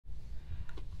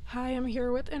Hi, I'm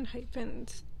here with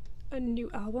ENHYPEN's a new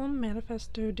album,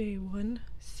 Manifesto Day 1.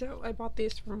 So I bought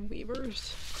these from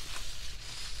Weverse.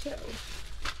 So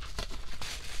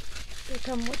they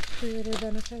come with pre-order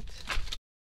benefits.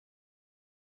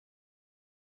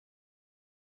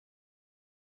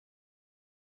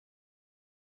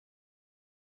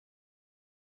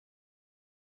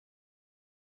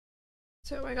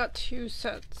 So I got two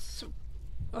sets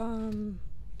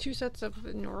of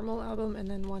the normal album and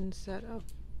then one set of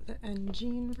the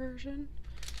engine version.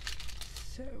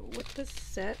 So with this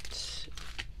set,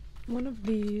 one of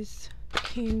these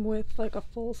came with like a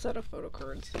full set of photo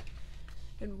cards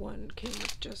and one came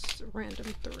with just random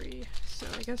 3. So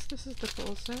I guess this is the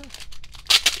full set.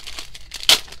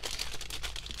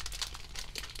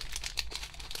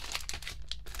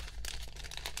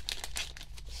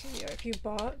 So yeah, if you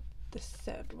bought the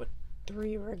set with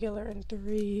 3 regular and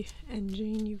 3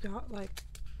 engine, you got like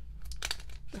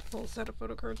the full set of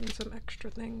photo cards and some extra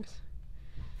things.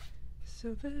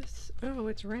 So this, oh,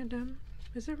 it's random.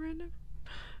 Is it random?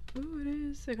 Oh, it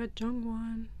is. I got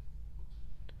Jungwon.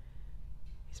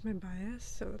 He's my bias,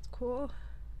 so that's cool.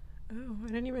 Oh, I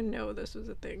didn't even know this was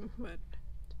a thing, but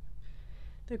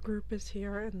the group is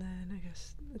here, and then I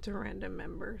guess it's a random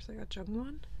member. So I got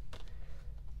Jungwon.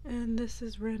 And this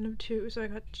is random too, so I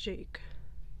got Jake.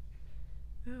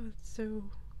 Oh, it's so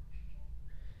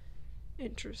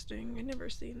interesting. I've never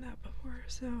seen that before.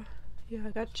 So yeah,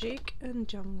 I got Jake and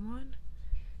Jungwon.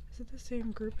 Is it the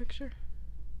same group picture?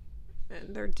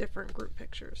 And they're different group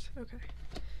pictures. Okay.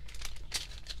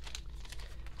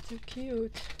 So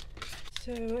cute.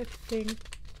 So I think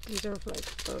these are like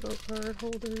photo card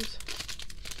holders.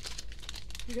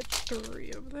 You get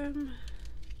 3 of them.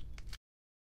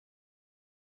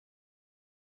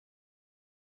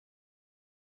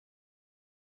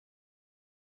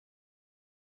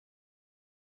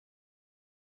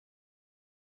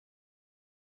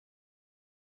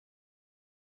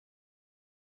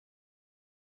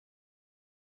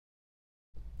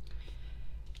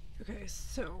 Okay,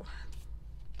 so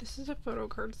this is a photo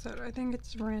card set. I think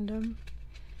it's random.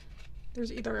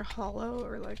 There's either a hollow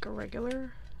or like a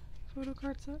regular photo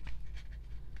card set.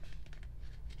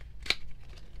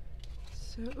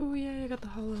 So, oh yeah, I got the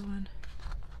hollow one.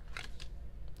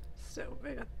 So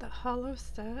I got the hollow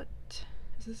set.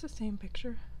 Is this the same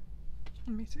picture?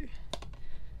 Let me see.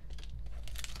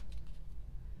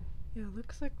 Yeah, it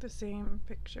looks like the same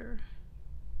picture.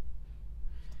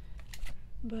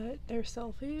 But they're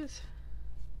selfies.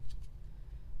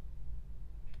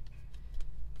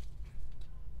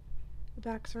 The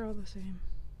backs are all the same.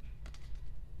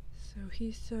 So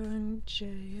Heesung,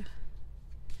 Jae,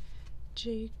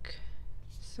 Jake,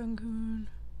 Sunghoon,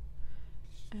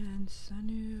 and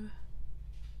Sunu,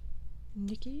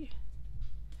 Nikki.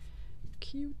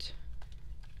 Cute.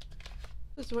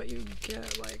 This is what you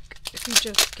get, like, if you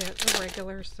just get a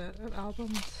regular set of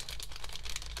albums.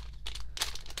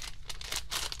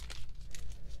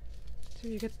 So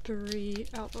you get 3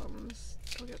 albums.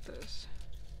 Look at this.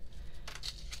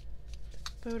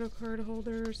 Photo card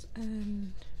holders,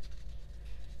 and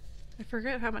I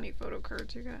forget how many photo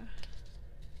cards you got.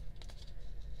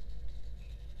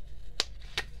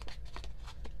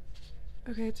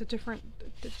 Okay, it's a different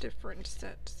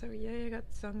set. So yeah, I got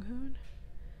Sunghoon.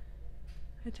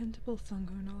 I tend to pull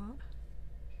Sunghoon a lot.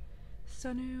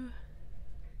 Sunu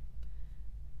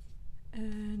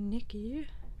and Nikki.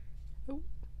 Oh,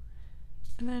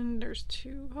 and then there's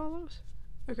 2 hollows.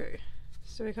 Okay,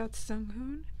 so I got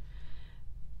Sunghoon.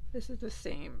 This is the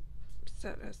same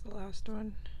set as the last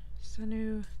one.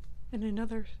 Sunu and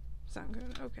another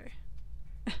Sunghoon. Okay.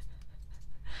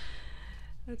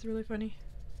 That's really funny.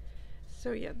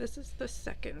 So yeah, this is the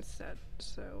second set,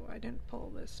 so I didn't pull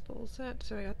this full set,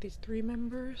 so I got these 3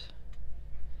 members.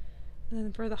 And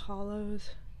then for the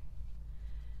hollows,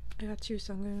 I got 2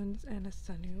 Sunghoons and a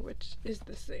Sunu, which is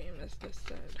the same as this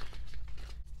set.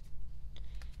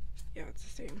 Yeah, it's the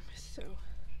same. So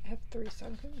I have 3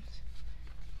 Sunghoons.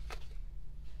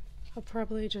 I'll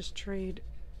probably just trade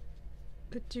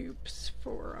the dupes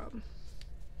for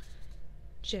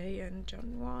Jae and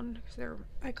Jungwon because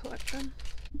I collect them.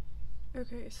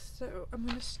 Okay, so I'm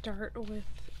gonna start with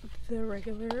the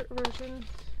regular version.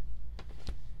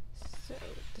 So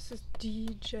this is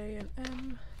D, J, and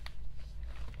M.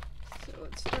 So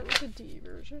let's start with the D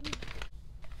version.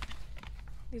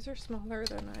 These are smaller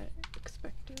than I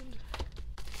expected.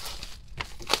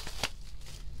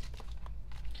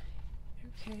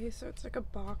 Okay, so it's like a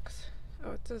box.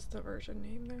 Oh, it says the version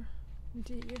name there.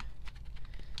 D.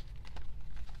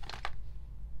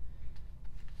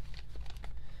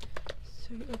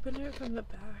 So you open it from the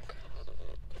back.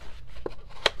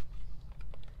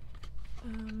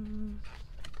 Yeah,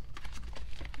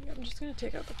 I'm just gonna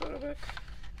take out the photo book.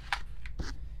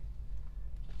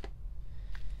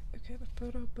 Okay, the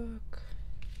photo book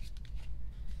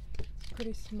is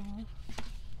pretty small.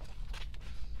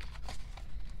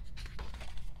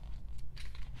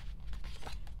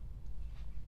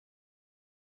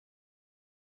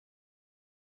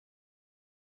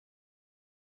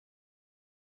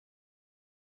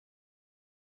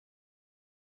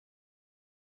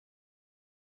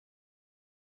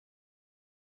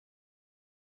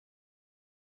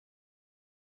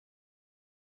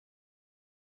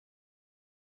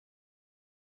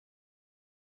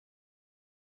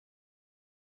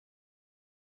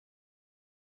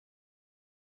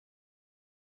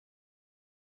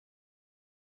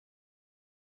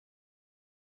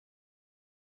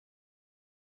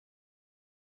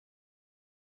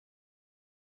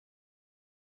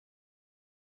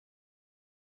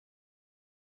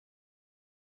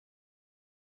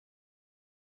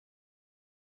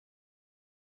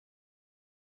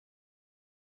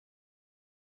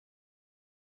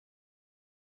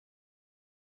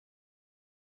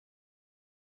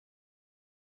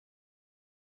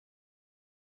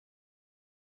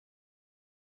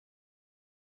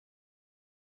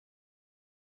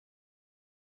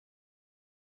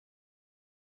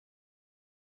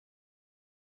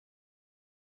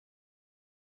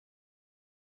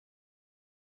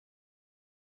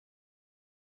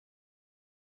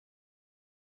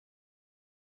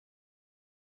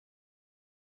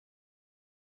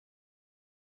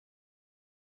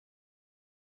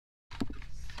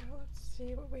 So let's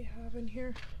see what we have in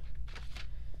here.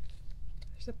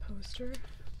 There's a poster.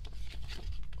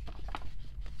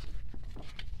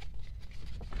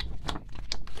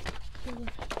 Ooh.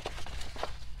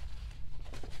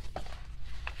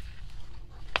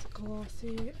 It's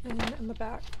glossy, and in the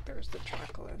back there's the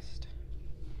track list.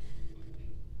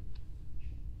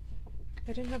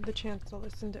 I didn't have the chance to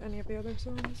listen to any of the other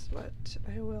songs, but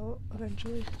I will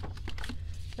eventually.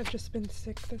 I've just been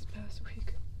sick this past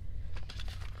week.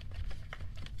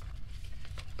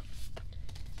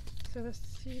 So the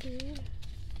CD.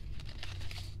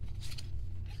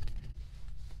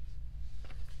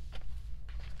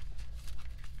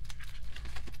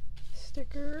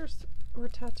 Stickers or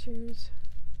tattoos.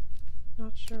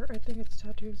 Not sure. I think it's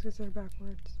tattoos because they're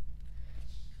backwards.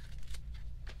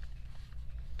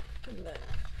 And then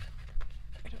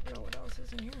I don't know what else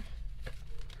is in here.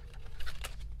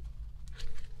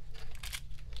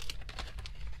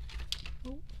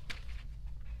 Oh.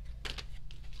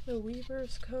 The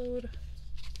weverse code.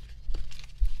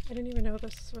 I didn't even know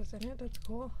this was in it. That's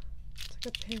cool. It's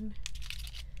like a pin.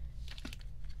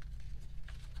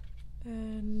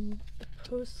 And the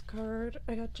postcard.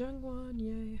 I got Jungwon,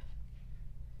 yay.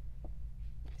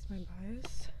 He's my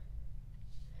bias.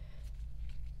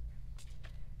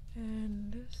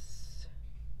 And this.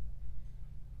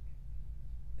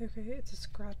 Okay, it's a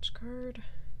scratch card.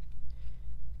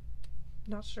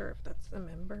 Not sure if that's the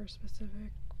member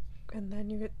specific. And then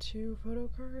you get 2 photo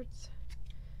cards.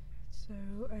 So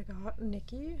I got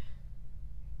Nikki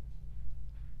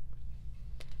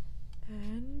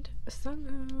and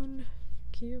Sunghoon.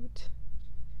 Cute.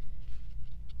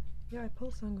 Yeah, I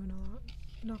pull Sunghoon a lot.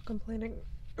 Not complaining.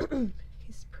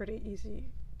 He's pretty easy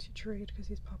to trade because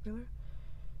he's popular.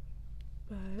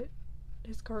 But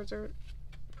his cards are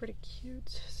pretty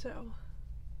cute. So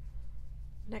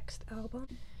next album.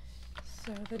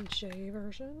 So the J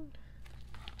version.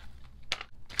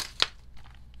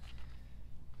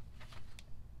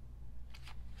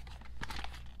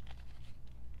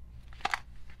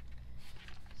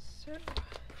 So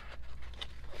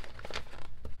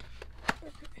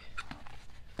okay.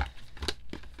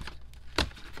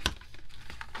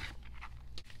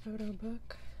 Photo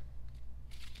book.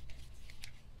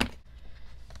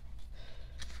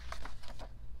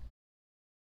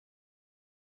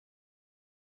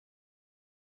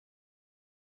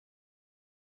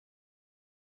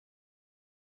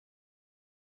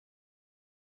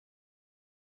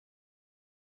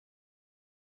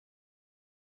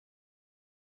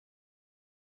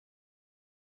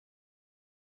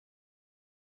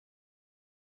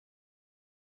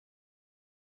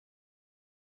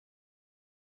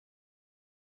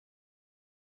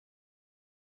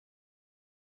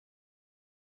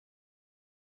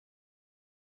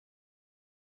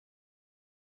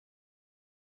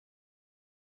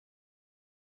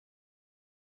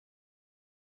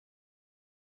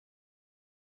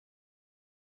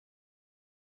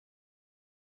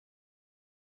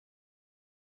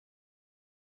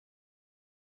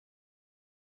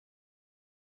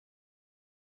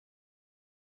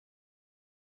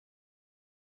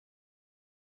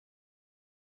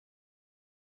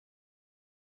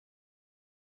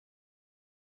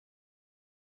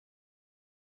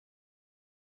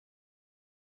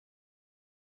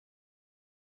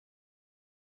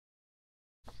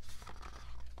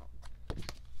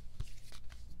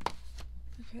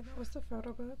 Okay, that was the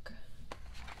photo book.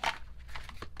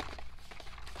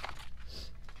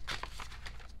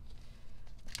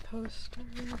 Poster.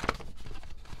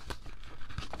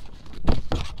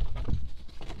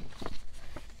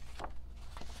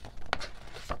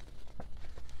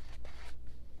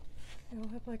 They all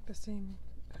have like the same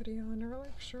hoodie on or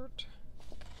like shirt.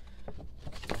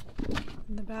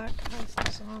 And the back has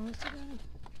the songs again.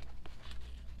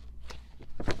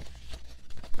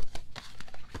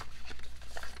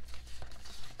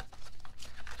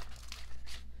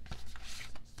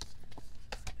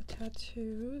 The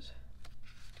tattoos.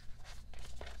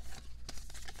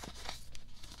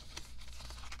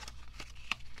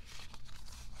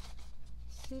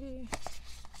 CD.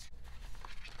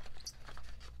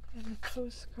 And the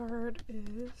postcard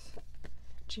is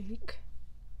Jake.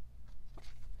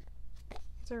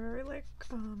 These are very like,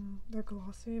 they're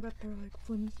glossy, but they're like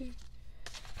flimsy.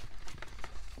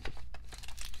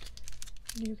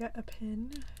 And you get a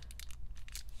pin.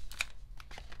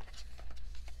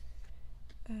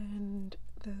 And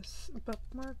this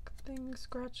bookmark thing,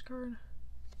 scratch card.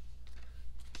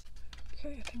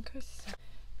 Okay, I think I said.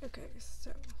 Okay,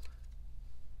 so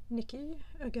Nikki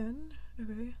again.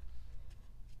 Okay.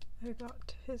 I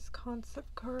got his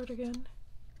concept card again.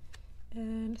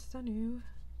 And Sanu,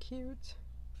 cute.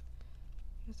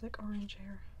 He has like orange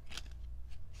hair.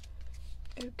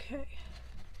 Okay.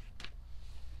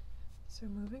 So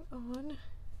moving on.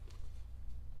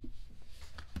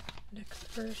 Next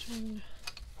version.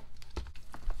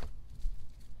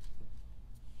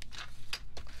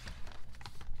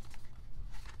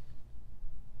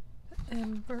 The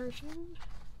M version.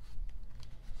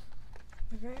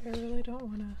 Okay, I really don't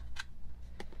want to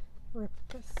rip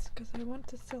this because I want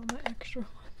to sell my extra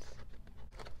ones.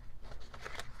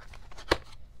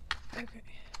 Okay.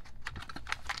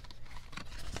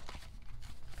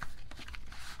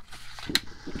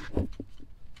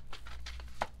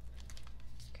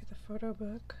 Okay, the photo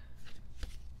book.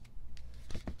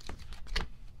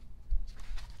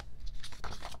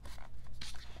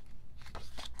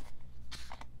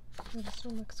 Oh, this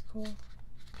one looks cool.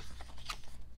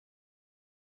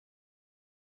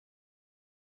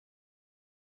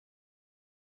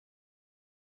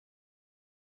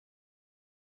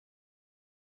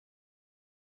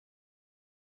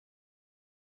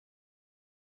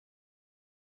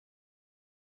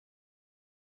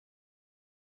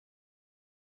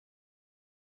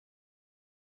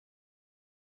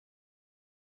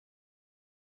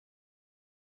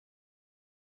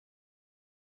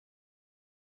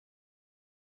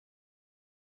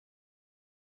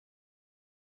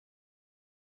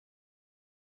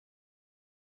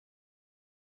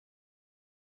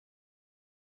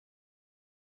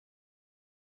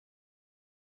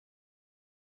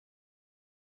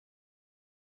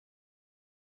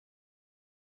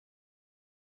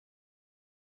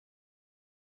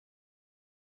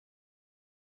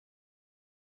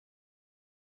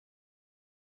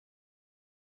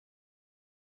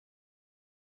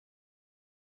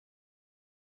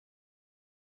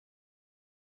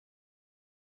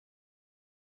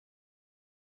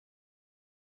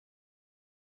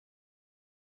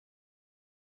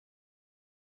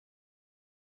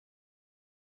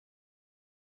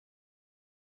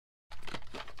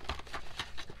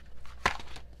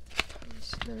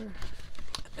 Poster.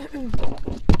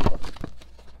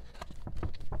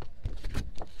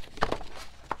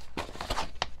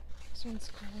 This one's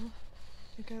cool.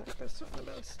 I think I like this one the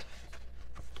best.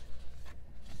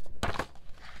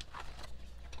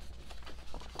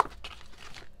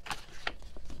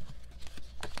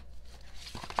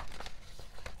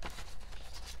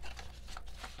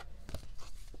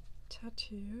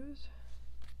 Tattoos.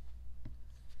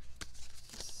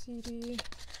 CD.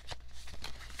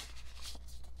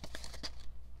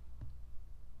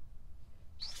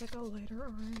 Just like a lighter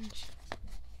orange.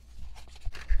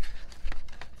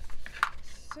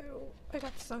 So I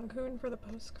got Sunghoon for the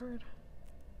postcard.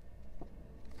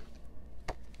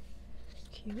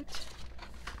 Cute.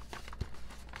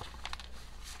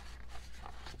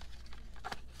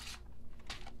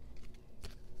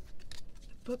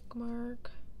 The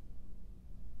bookmark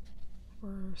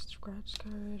or scratch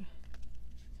card.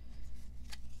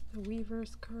 The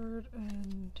weverse card,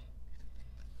 and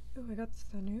oh, I got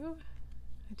Sanu.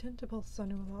 I tend to pull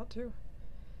Sanu a lot too.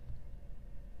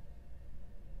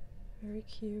 Very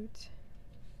cute.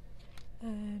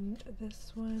 And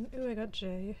this one, oh, I got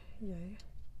J. Yay.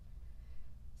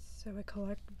 So I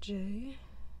collect J.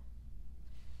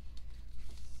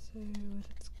 So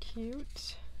that's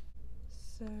cute.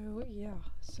 So yeah,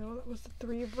 so that was the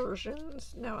 3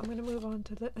 versions. Now I'm going to move on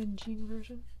to the engine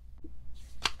version.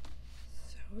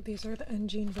 So these are the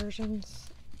engine versions.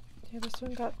 Yeah, this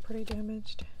one got pretty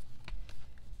damaged.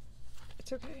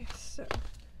 It's okay, so.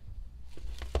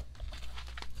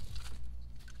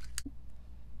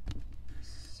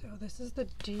 So this is the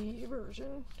D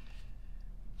version.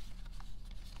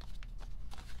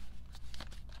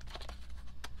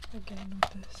 Again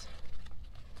with this.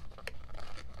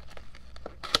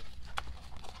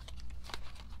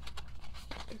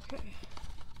 Okay.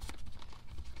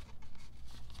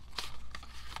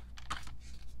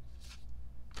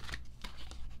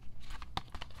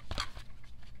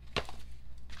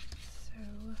 So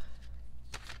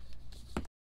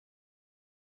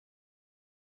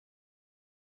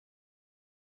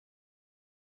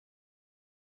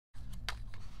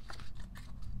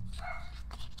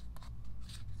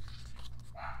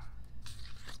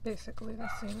it's basically the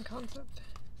same concept.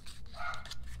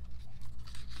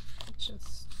 It's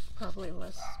just probably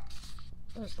less,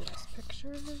 there's less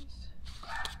pictures.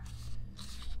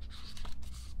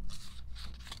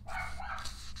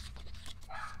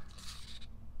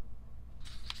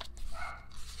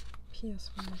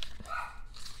 PS1.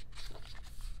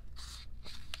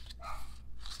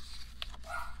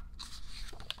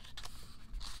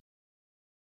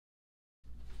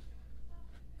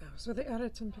 Oh, so they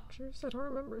added some pictures I don't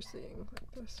remember seeing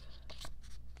like this.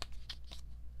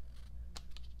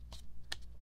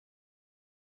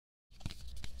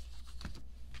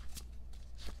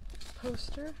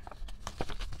 Poster.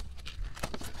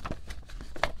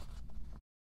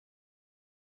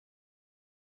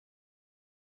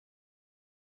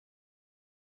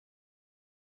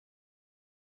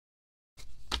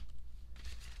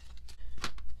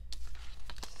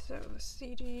 So the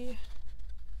CD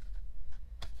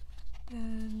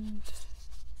and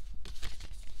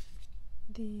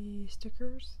the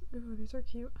stickers. Ooh, these are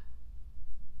cute.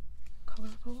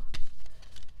 Colorful.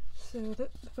 So the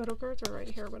photo cards are right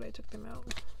here, but I took them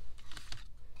out.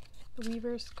 The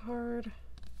weverse card.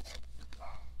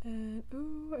 And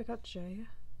ooh, I got J.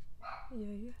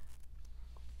 Yay.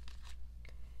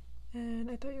 And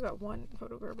I thought you got one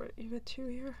photo card, but you got two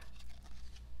here.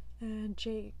 And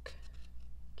Jake.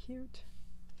 Cute.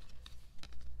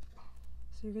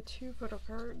 So you get two photo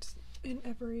cards in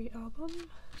every album.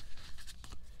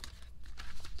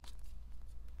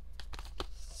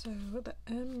 So the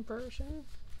M version.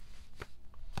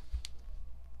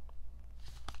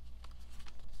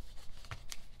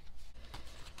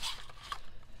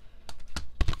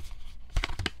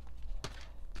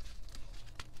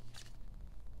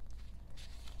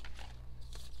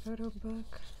 Photo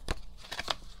book.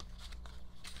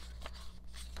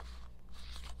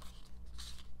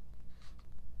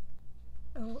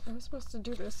 Oh, I was supposed to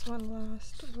do this one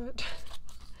last, but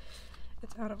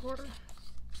it's out of order.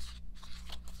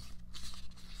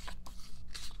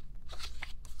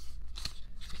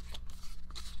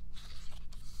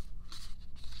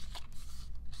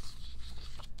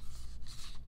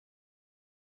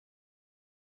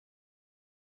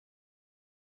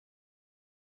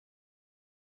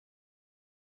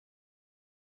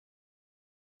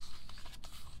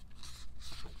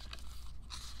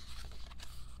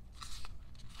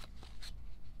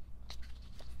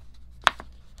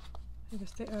 I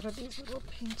guess they added these little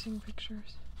painting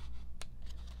pictures.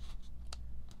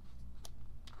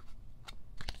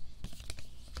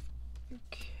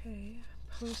 Okay,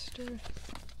 poster.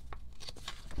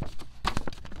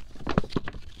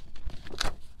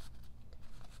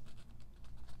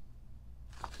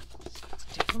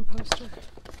 Different poster.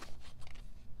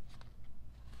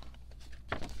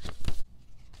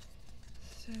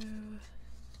 So,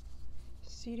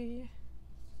 CD.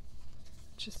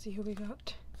 Just see who we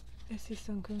got. I see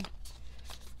Sungkoon.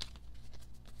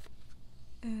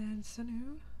 And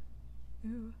Sunwoo.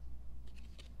 Ooh.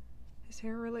 His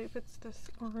hair really fits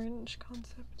this orange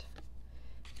concept.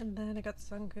 And then I got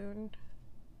Sungkoon.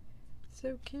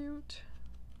 So cute.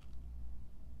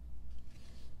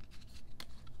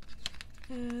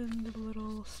 And the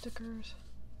little stickers.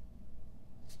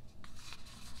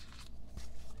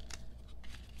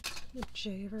 The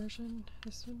J version.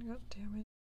 This one got damaged.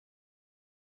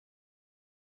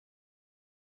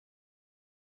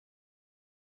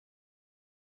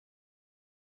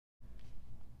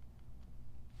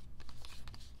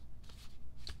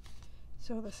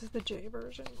 So this is the J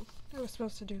version. I was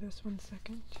supposed to do this one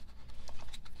second.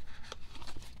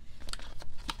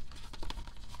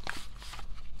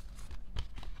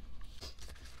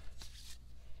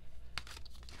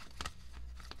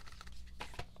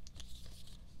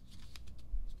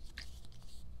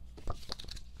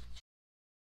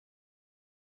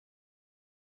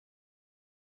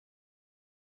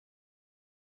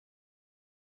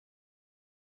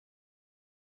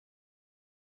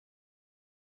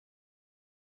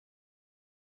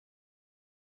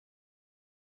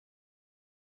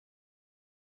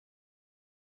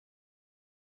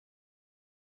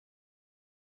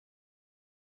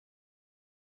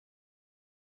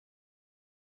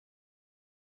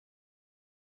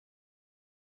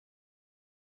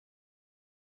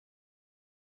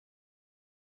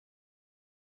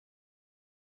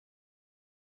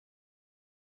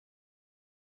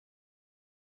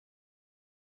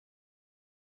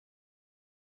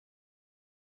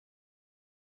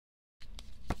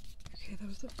 that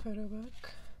was the photo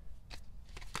book.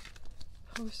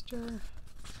 Poster.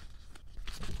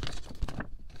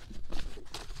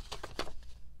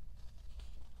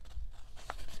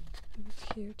 That's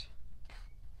cute.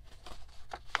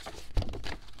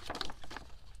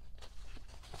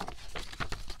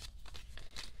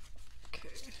 Okay.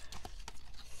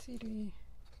 CD.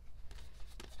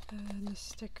 And the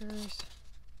stickers.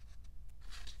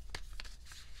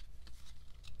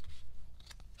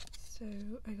 So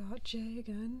I got Jay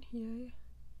again, yay.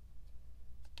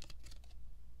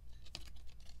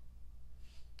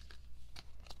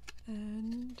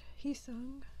 And he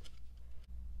sung.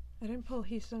 I didn't pull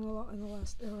he sung a lot in the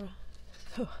last era,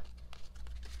 so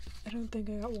I don't think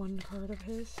I got one card of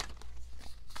his.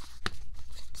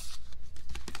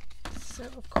 So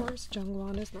of course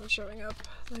Jungwon is not showing up,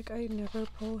 like I never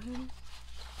pull him.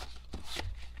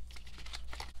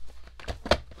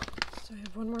 So I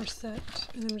have one more set,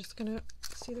 and then I'm just gonna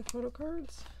see the photo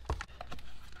cards.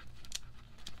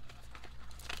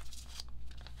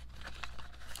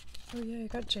 Oh yeah, I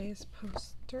got Jay's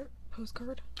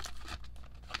postcard.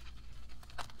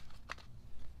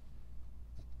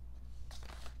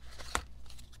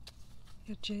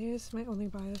 Yeah, Jay is my only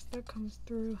bias that comes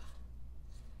through.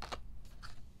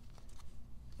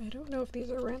 I don't know if these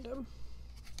are random.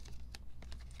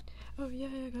 Oh yeah,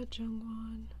 I got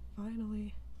Jungwon,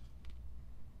 finally.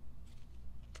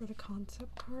 For the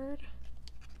concept card.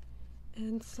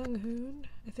 And Sunghoon,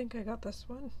 I think I got this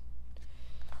one.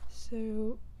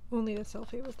 So only the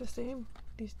selfie was the same.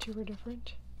 These two were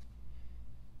different.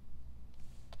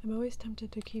 I'm always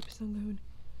tempted to keep Sunghoon.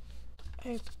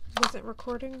 I wasn't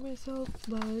recording myself,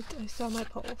 but I saw my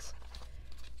pulls.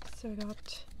 So I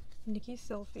got Nikki's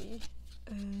selfie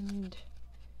and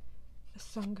a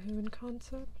Sunghoon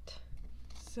concept.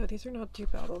 So these are not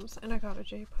dupe albums, and I got a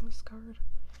J postcard.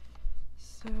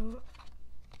 So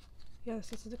yeah,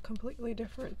 this is a completely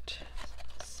different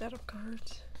set of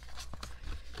cards.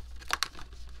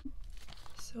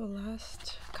 So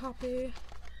last copy.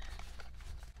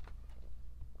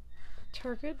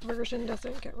 Target version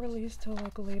doesn't get released till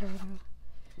like later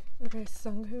though. Okay,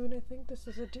 Sunghoon, I think this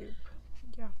is a dupe.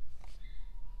 Yeah.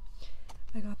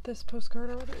 I got this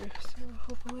postcard already, so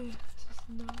hopefully this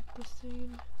is not the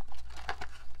same.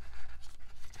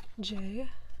 Jay.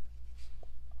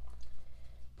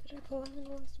 Did I pull him in the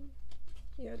last one?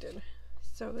 Yeah, I did.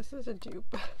 So this is a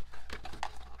dupe.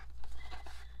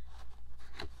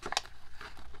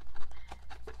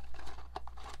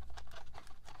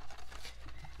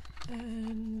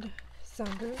 And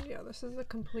Sunghoon, yeah, this is a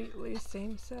completely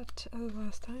same set as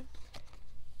last time.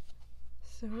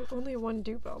 So only one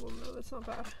dupe album though, that's not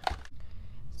bad.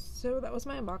 So that was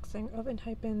my unboxing of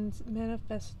ENHYPEN's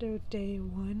Manifesto Day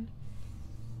 1.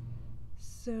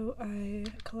 So I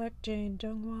collect Jay and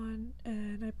Jungwon,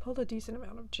 and I pulled a decent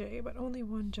amount of Jay, but only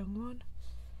one Jungwon.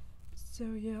 So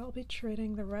yeah, I'll be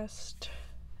trading the rest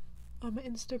on my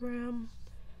Instagram.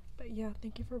 But yeah,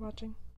 thank you for watching.